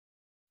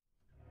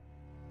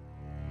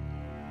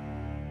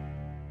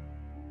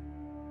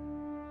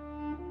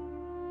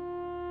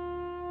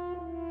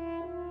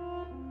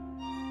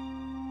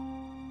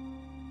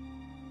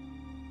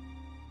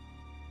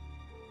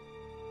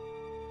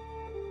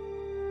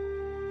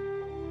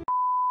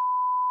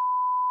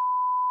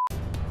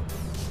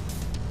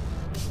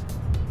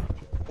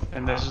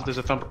And there's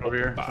a thumper over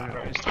here.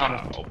 It's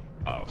Tonicnewt.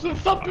 There's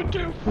a thumper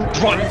too!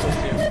 Run!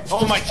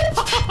 Oh my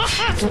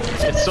god!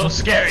 It's so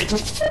scary!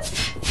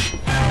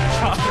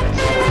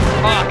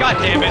 Oh god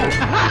damn it!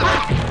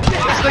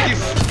 It's like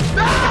he's...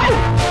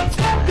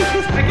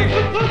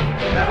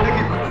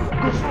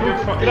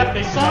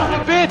 Son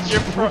of a bitch! Your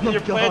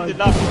plan did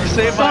not work.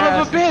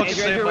 Son of a bitch!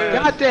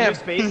 God damn!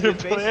 Your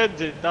plan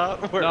did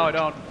not work. No, I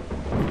don't.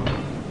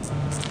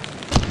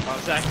 Oh,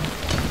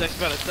 Zach's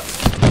about to...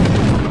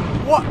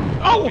 What?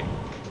 Oh!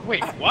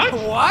 Wait, what?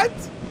 What?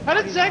 How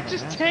did Zach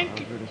just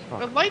tank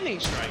a lightning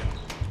strike?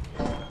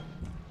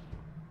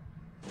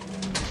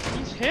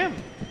 He's him.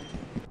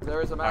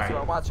 There is a master.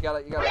 Right. Watch, you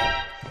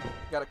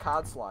gotta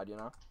cod slide, you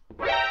know.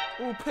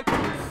 Ooh, pickles.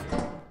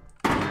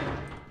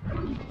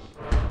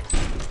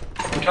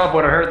 Good job, boy,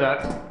 I heard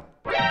that.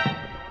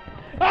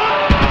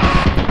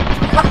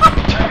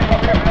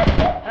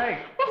 Hey!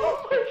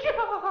 Oh my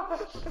god!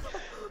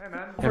 Hey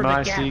man.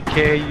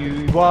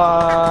 M-I-C-K-U-Y.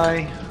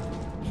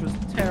 Which was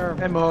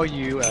terrible.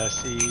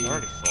 M-O-U-S-E.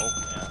 Already full.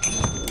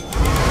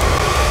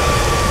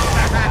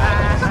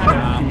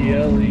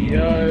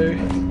 D-L-E-O.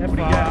 What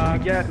do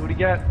you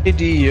get?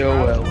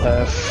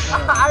 D-O-L-F.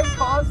 I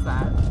caused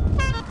that.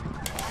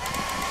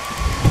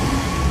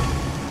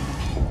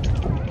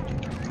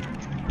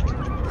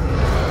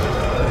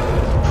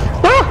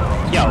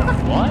 Yo,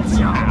 what?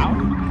 How?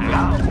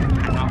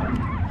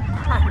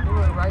 I knew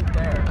it right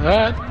there.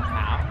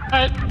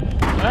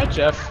 Alright,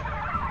 Jeff.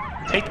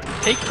 Take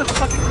the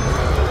fucking...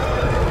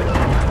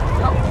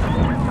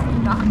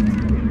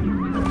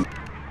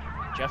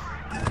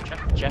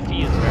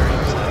 Jeffy is very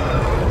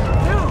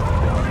upset. Dude!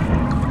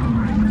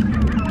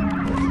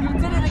 You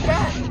did it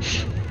again!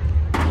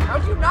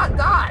 How'd you not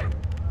die?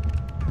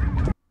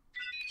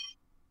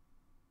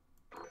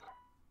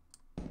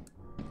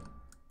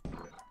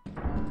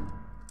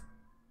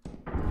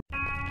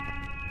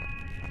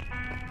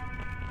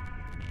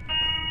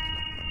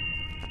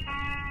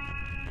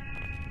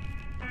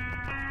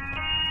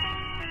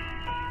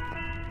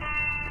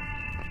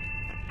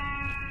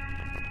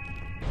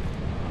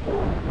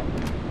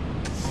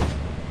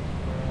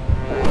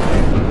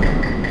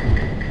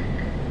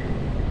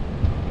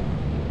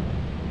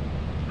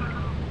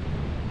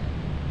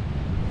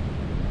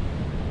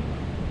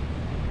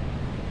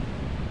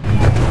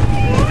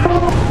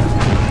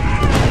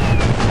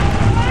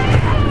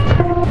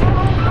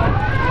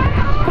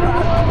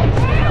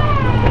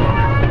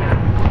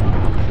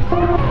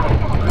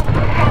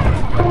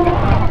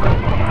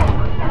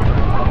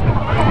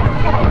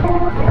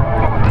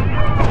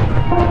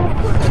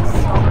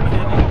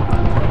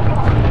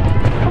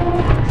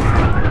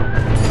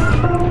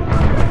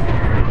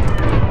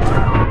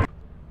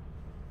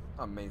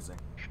 Amazing.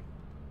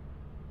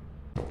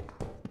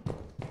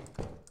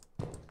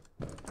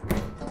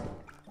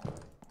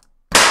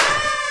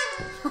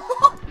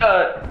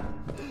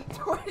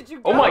 Where did you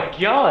go? Oh my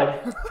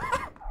god!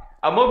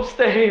 I'm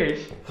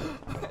upstairs!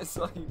 I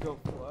saw you go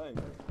flying.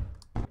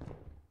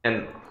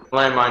 And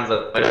landmine's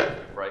up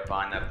right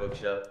behind that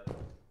bookshelf.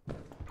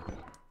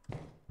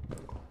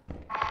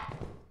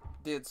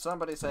 Did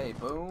somebody say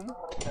boom?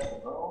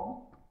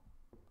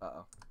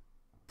 Uh-oh.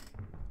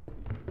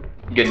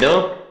 You good,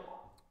 Dylan?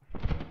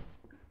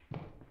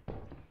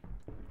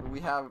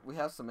 We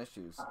have some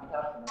issues.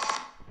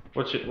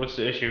 What's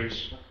the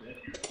issues?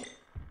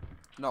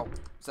 No,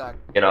 Zach.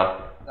 Get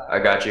off. I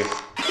got you.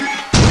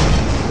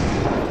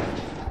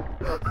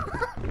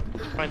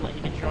 Finally,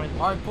 he can join.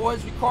 Alright,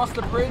 boys, we cross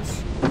the bridge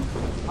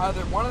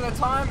either one at a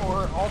time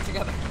or all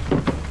together.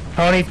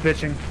 Tony's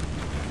bitching.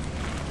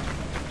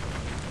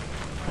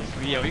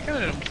 Yeah, we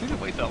couldn't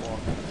wait that long.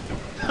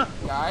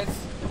 Guys.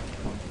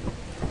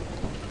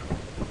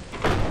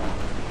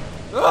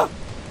 Ugh!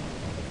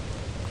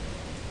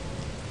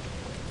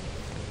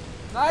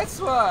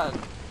 Nice one!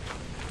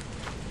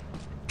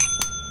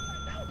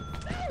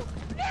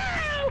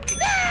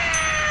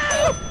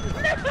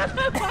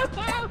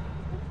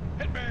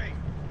 Hit me!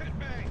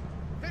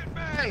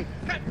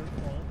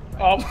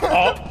 Oh.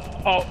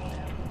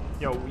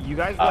 Yo, you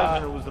guys are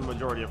gonna lose the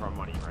majority of our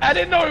money, right? I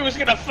didn't know he was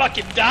gonna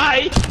fucking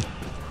die!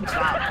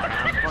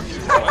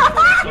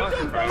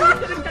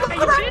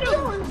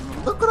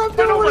 Look what I'm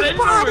doing with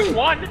his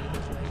body!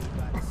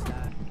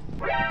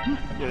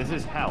 Yeah, this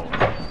is hell.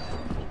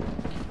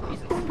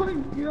 Oh my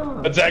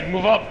god! But Zach,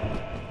 move up!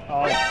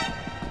 Oh,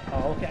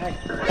 okay.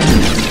 Oh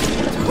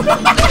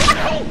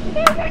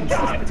my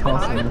god!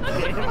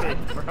 Damn it,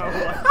 bro.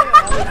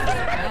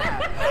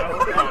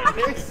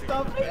 There's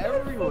stuff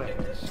everywhere.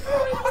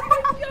 Oh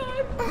my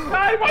god!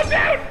 Hi, watch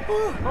out!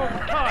 Oh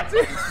god!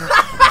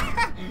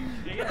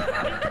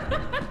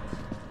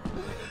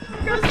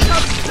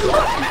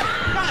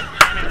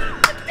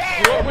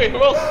 Wait,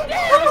 who else?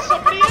 There was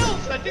somebody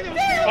else! I think it was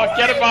you! Oh,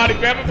 get a body,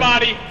 grab a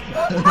body!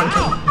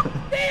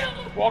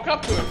 Damn! Walk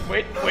up to him,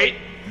 wait.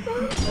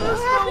 There's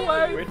no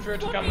way! Wait for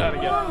it to come down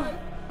again.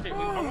 Hey,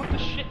 I want the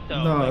shit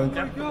though. No. Like,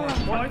 that's the most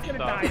fun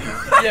stuff.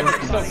 Yeah, but you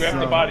can still grab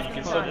the body, you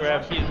can still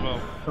grab He as well.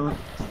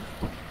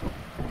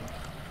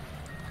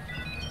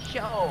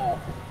 Yo,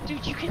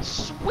 dude, you can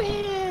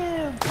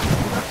swim.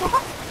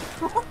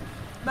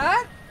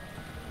 Matt?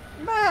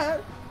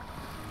 Matt?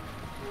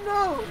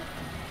 No.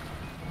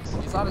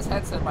 He's on his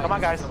headset. Come on,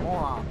 guys.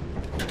 Moron.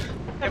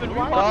 Kevin,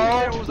 Don't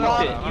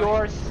don't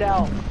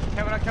yourself.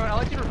 Kevin, I'd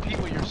like you to repeat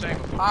what you're saying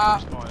before you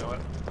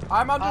respond.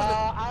 I'm under the.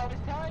 I was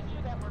telling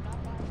you that we're not.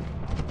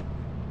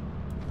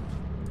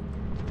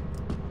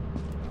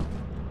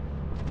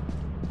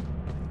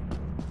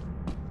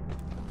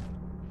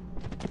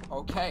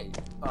 Okay.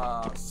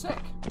 Sick.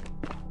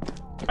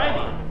 Hey.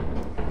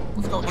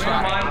 Let's go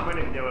try. I'm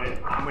gonna do it.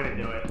 I'm gonna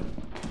do it.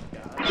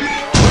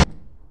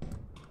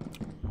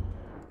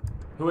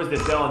 Who is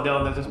this? Dylan.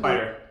 Dylan, there's a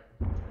spider.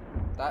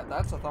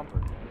 That's a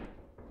thumper.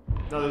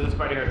 No, there's a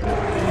spider here.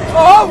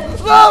 Oh!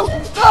 No!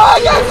 No!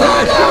 I got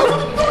no!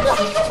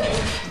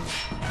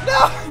 No!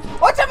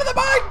 Watch out for the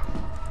mine!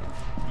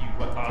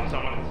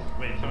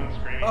 Someone's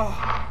screaming.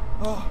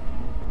 Oh.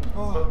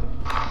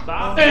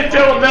 Stop. Hey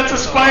Dylan, that's a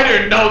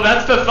spider. No,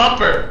 that's the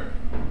thumper.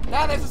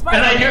 Now there's a spider.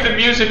 And I hear the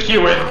music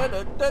cueing.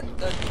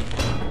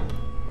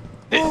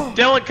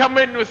 Dylan, come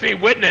in with me.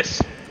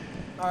 Witness.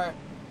 Alright.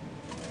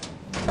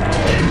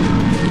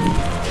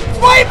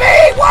 Why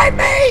me? Why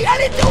me? I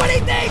didn't do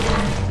anything!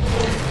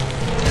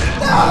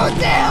 No,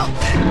 damn!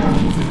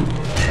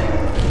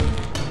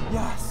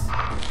 Yes.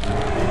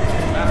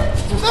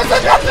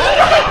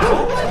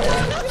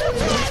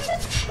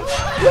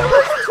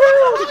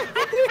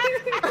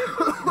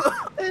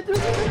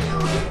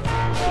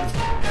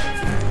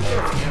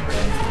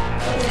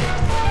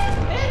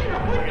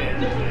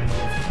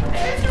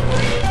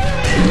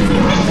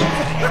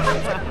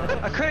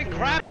 I couldn't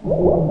grab.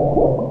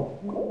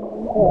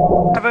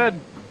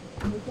 Kevin.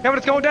 Kevin,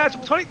 it's going down.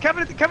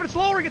 Kevin, it's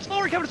lowering. It's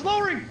lowering. Kevin, it's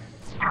lowering.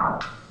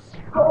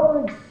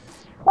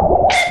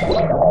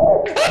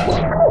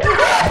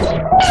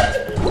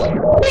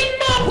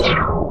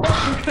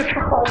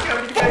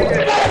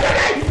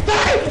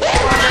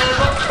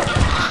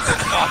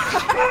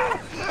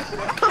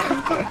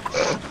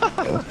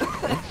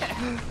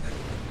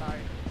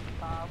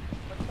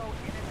 Let's go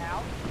in and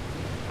out.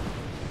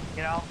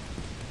 You know?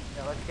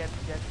 Yeah, let's get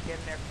in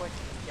there quick.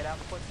 Get out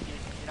quick, you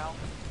know?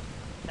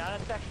 Not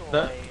in a sexual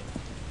way.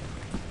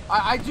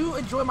 I do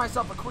enjoy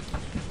myself a quickie.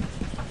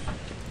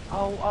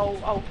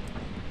 Oh.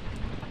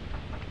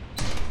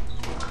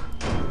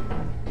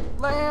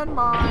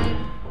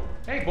 Landmine.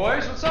 Hey,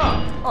 boys, what's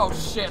up? Oh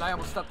shit, I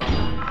almost stepped on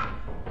that.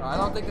 I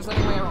don't think there's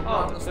any way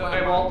around this Hey,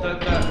 landmine. well, the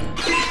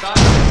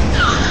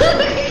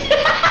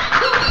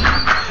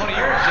Tony,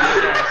 you're a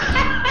jackass.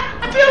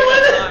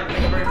 Dylan!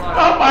 Thank you very much.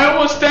 Oh, I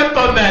almost stepped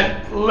on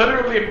that.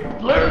 Literally a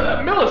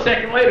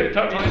millisecond later.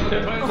 Tony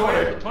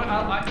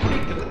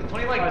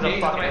like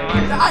dazed my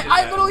eyes.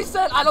 I literally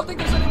said I don't think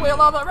there's any way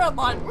around that red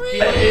line.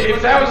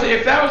 If that was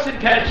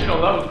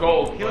intentional, that was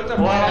gold. He looked up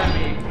right at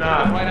me.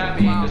 Nah. Right at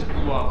me and just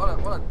blew up.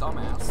 What a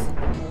dumbass.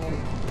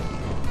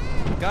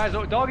 Guys,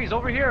 doggies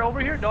over here,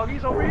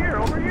 doggies over here.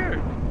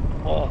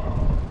 Oh.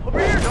 Over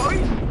here,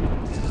 doggies.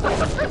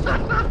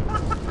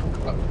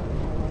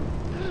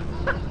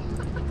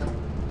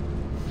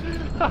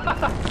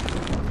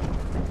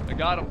 I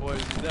got him, boys.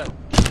 He's dead.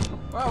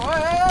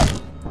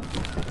 Wait.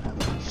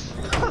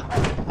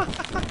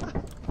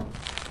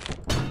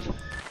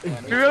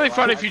 It'd be really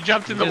fun if you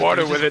jumped in the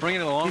water with it. Bring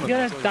it along. He's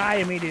gonna die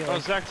immediately. Oh,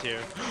 Zach's here.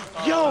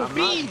 Yo,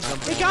 beans!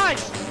 Hey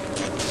guys!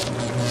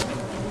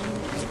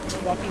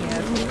 Fucking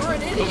ass. You're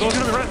an idiot. Go get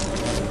him the rest.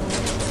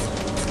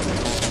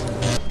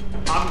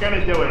 I'm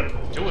gonna do it.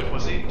 Do it,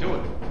 pussy. Do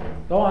it.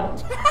 Go on.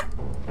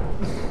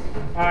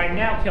 Alright,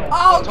 now kill him.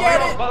 I'll Tony,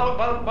 get it.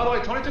 by the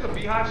way, Tony took a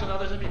beehive, so now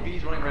there's gonna be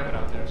bees running rampant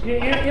out there. So. You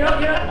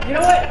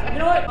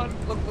know what?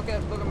 Look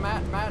at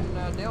Matt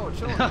and Dale are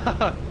chilling.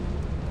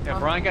 Yeah,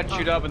 Brian got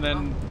chewed up and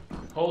then.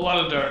 Whole lot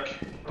of dirt.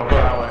 Don't go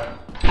that way.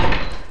 I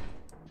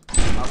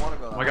want to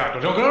go. Oh my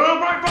god, don't go,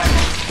 Brian!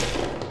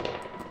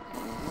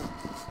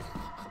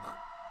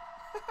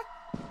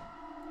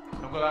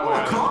 Don't go that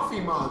way. Coffee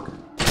mug.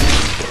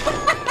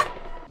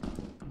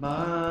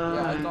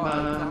 Yeah, I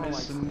thought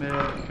Miss like...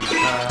 American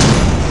Pie.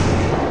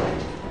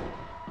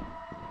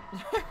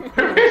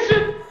 Who is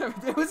it?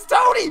 It was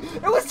Tony!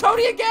 It was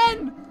Tony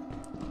again!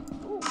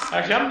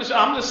 Actually,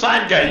 I'm the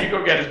sign guy. You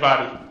go get his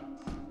body.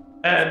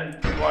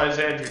 And why is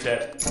Andrew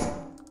dead?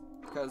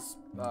 Because,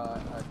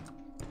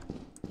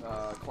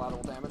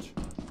 collateral damage.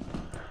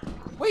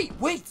 Wait!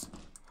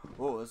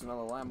 Oh, there's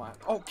another landmine.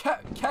 Oh,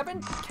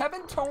 Kevin,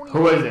 Tony.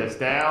 Who is this?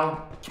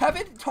 Dale?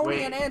 Kevin, Tony,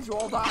 Wait. and Andrew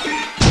all died.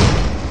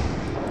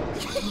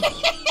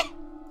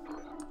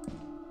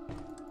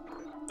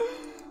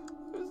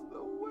 There's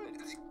no way.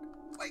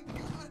 My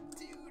god,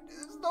 dude.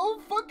 There's no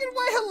fucking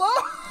way. Hello?